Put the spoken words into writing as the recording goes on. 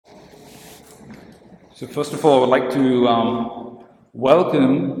So first of all, I would like to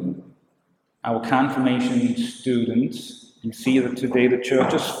welcome our confirmation students. You see that today the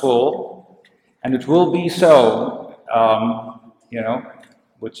church is full, and it will be so,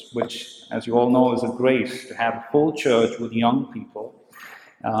 which, as you all know, is a grace to have a full church with young people.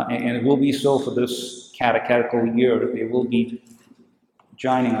 And it will be so for this catechetical year. They will be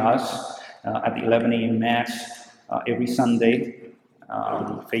joining us at the 11 a.m. Mass every Sunday,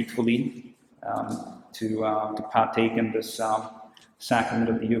 faithfully, to partake in this sacrament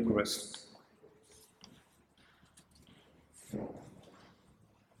of the Eucharist.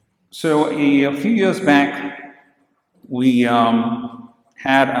 So a few years back, we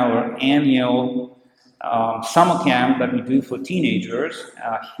had our annual summer camp that we do for teenagers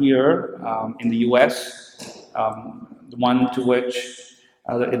here in the U.S., the one to which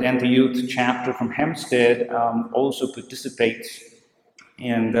the Edenta Youth chapter from Hempstead also participates.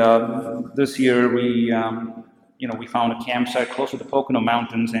 And this year we found a campsite close to the Pocono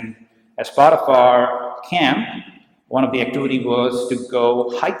Mountains, and as part of our camp, one of the activities was to go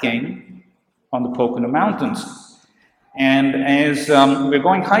hiking on the Pocono Mountains. And as we're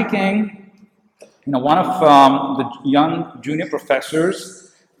going hiking, one of the young junior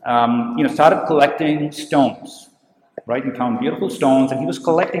professors, started collecting stones, right? He found beautiful stones, and he was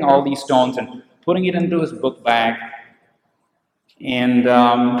collecting all these stones and putting it into his book bag. And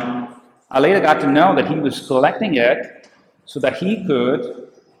I later got to know that he was collecting it so that he could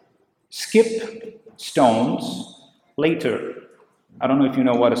skip stones later. I don't know if you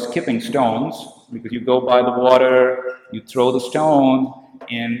know what is skipping stones, because you go by the water, you throw the stone,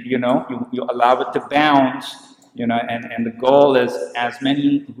 and you allow it to bounce, and the goal is as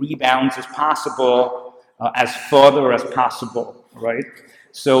many rebounds as possible, as further as possible, right?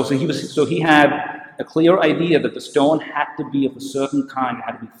 So he had a clear idea that the stone had to be of a certain kind. It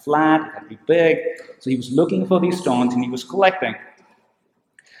had to be flat, it had to be big. So he was looking for these stones and he was collecting.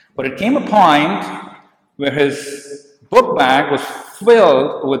 But it came a point where his book bag was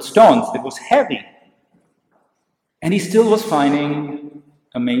filled with stones. It was heavy. And he still was finding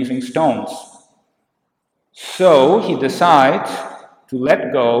amazing stones. So he decides to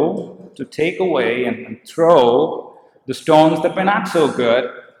let go, to take away and throw the stones that were not so good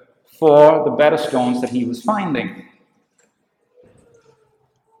for the better stones that he was finding.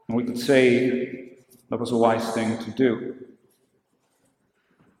 And we could say that was a wise thing to do.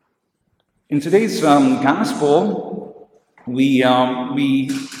 In today's gospel, we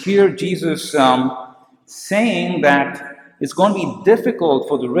hear Jesus saying that it's going to be difficult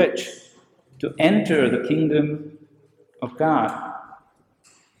for the rich to enter the kingdom of God.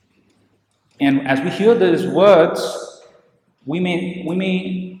 And as we hear these words, we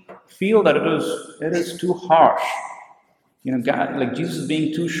may feel that it is too harsh. God, like Jesus is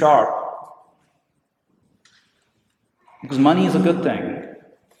being too sharp. Because money is a good thing.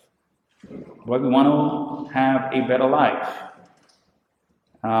 But we want to have a better life.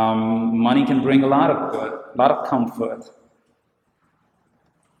 Money can bring a lot of good, a lot of comfort.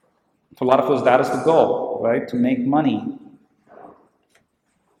 For a lot of us, that is the goal, right? To make money.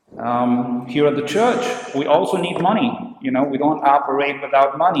 Here at the church, we also need money. We don't operate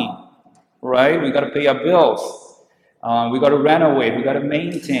without money, right? We got to pay our bills. We got to renovate. We got to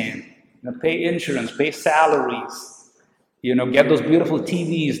maintain. Pay insurance. Pay salaries. Get those beautiful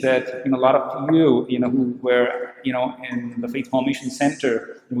TVs that a lot of you, who were in the Faith Formation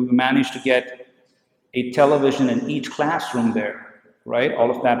Center, we managed to get a television in each classroom there, right? All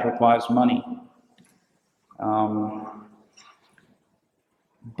of that requires money.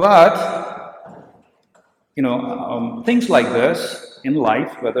 Things like this in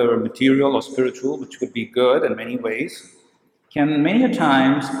life, whether material or spiritual, which could be good in many ways, can many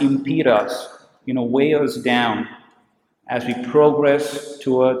times impede us, weigh us down as we progress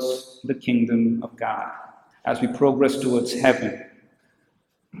towards the kingdom of God, as we progress towards heaven.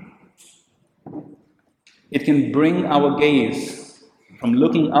 It can bring our gaze from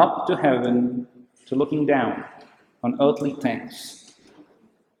looking up to heaven to looking down on earthly things.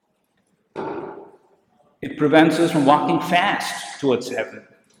 It prevents us from walking fast towards heaven.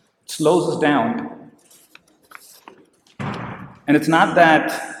 It slows us down. And it's not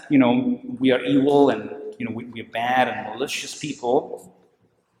that, we are evil and, we are bad and malicious people,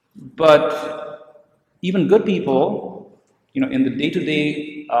 but even good people, in the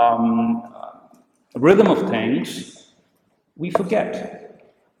day-to-day rhythm of things, we forget.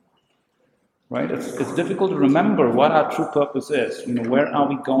 Right? It's difficult to remember what our true purpose is. Where are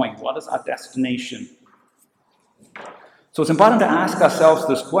we going? What is our destination? So it's important to ask ourselves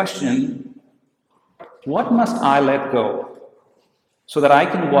this question: what must I let go so that I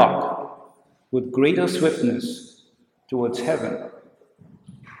can walk with greater swiftness towards heaven?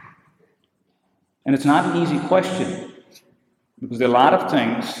 And it's not an easy question, because there are a lot of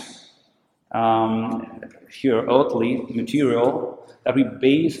things here, earthly, material, that we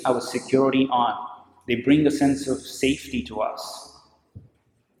base our security on. They bring a sense of safety to us,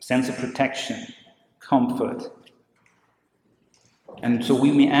 a sense of protection, comfort. And so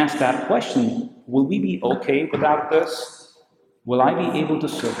we may ask that question, will we be okay without this? Will I be able to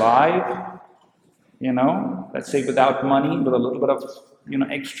survive, let's say without money, with a little bit of,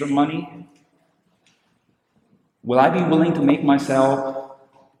 extra money? Will I be willing to make myself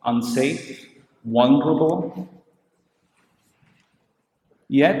unsafe, vulnerable?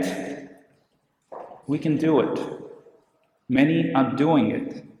 Yet, we can do it. Many are doing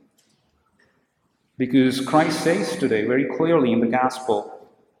it. Because Christ says today very clearly in the gospel,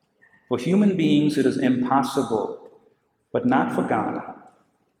 for human beings it is impossible, but not for God.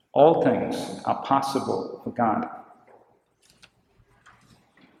 All things are possible for God.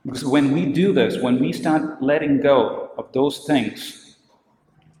 Because when we do this, when we start letting go of those things,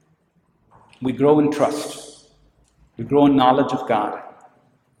 we grow in trust. We grow in knowledge of God,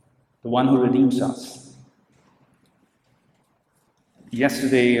 the one who redeems us.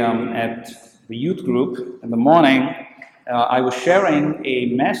 Yesterday at the youth group in the morning, I was sharing a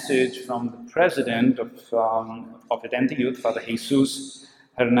message from the president of Edente Youth, Father Jesus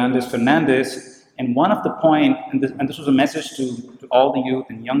Fernandez. And one of the points, and this was a message to all the youth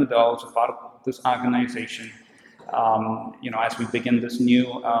and young adults, a part of this organization, as we begin this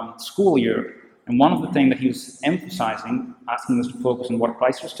new school year. And one of the things that he was emphasizing, asking us to focus on what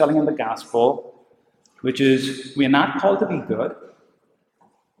Christ was telling in the gospel, which is we are not called to be good.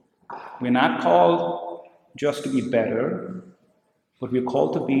 We're not called just to be better, but we're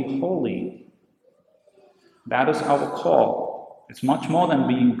called to be holy. That is our call. It's much more than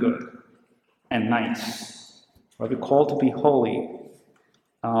being good and nice, but we're called to be holy.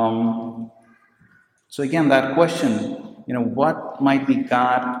 So again, that question, what might be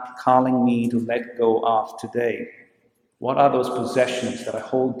God calling me to let go of today? What are those possessions that I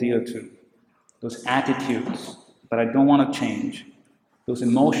hold dear to? Those attitudes that I don't want to change? Those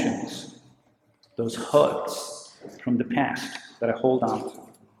emotions, those hurts from the past that I hold on to?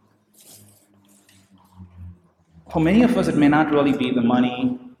 For many of us, it may not really be the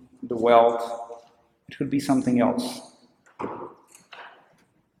money, the wealth. It could be something else.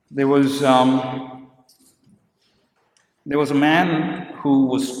 There was a man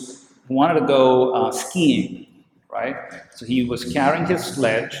who wanted to go skiing, right? So he was carrying his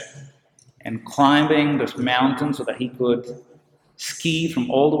sledge and climbing this mountain so that he could ski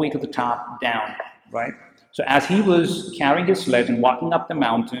from all the way to the top down, right? So as he was carrying his sledge and walking up the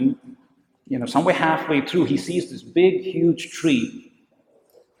mountain, somewhere halfway through, he sees this big, huge tree.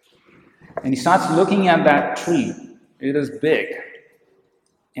 And he starts looking at that tree. It is big.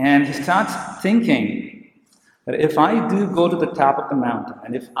 And he starts thinking that if I do go to the top of the mountain,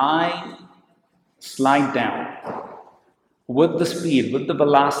 and if I slide down with the speed, with the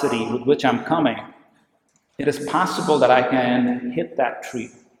velocity with which I'm coming, it is possible that I can hit that tree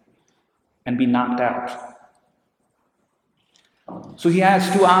and be knocked out. So he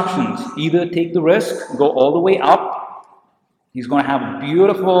has two options. Either take the risk, go all the way up. He's going to have a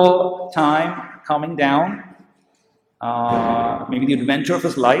beautiful time coming down, maybe the adventure of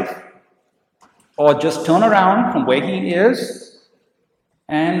his life, or just turn around from where he is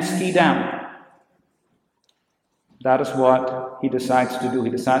and ski down. That is what he decides to do.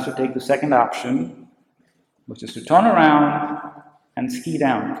 He decides to take the second option, which is to turn around and ski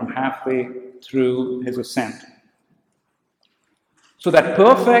down from halfway through his ascent. So that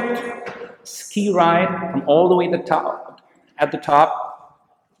perfect ski ride from all the way at the top,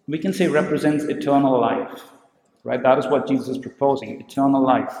 we can say represents eternal life, right? That is what Jesus is proposing, eternal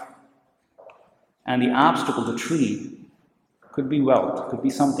life. And the obstacle, the tree, could be wealth, could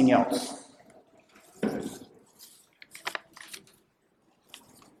be something else.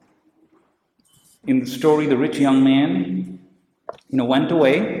 In the story, the rich young man, went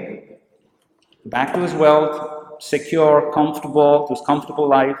away, back to his wealth, secure, comfortable, to his comfortable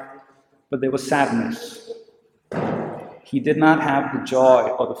life, but there was sadness. He did not have the joy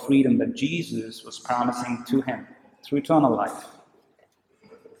or the freedom that Jesus was promising to him through eternal life.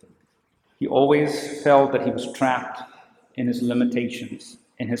 He always felt that he was trapped in his limitations,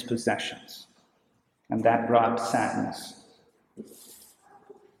 in his possessions, and that brought sadness.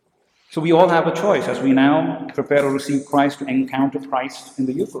 So we all have a choice as we now prepare to receive Christ, to encounter Christ in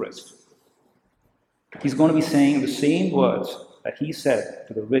the Eucharist. He's going to be saying the same words that he said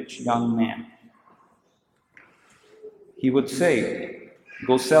to the rich young man. He would say,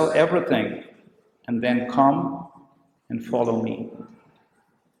 go sell everything and then come and follow me.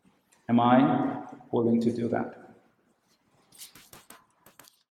 Am I willing to do that?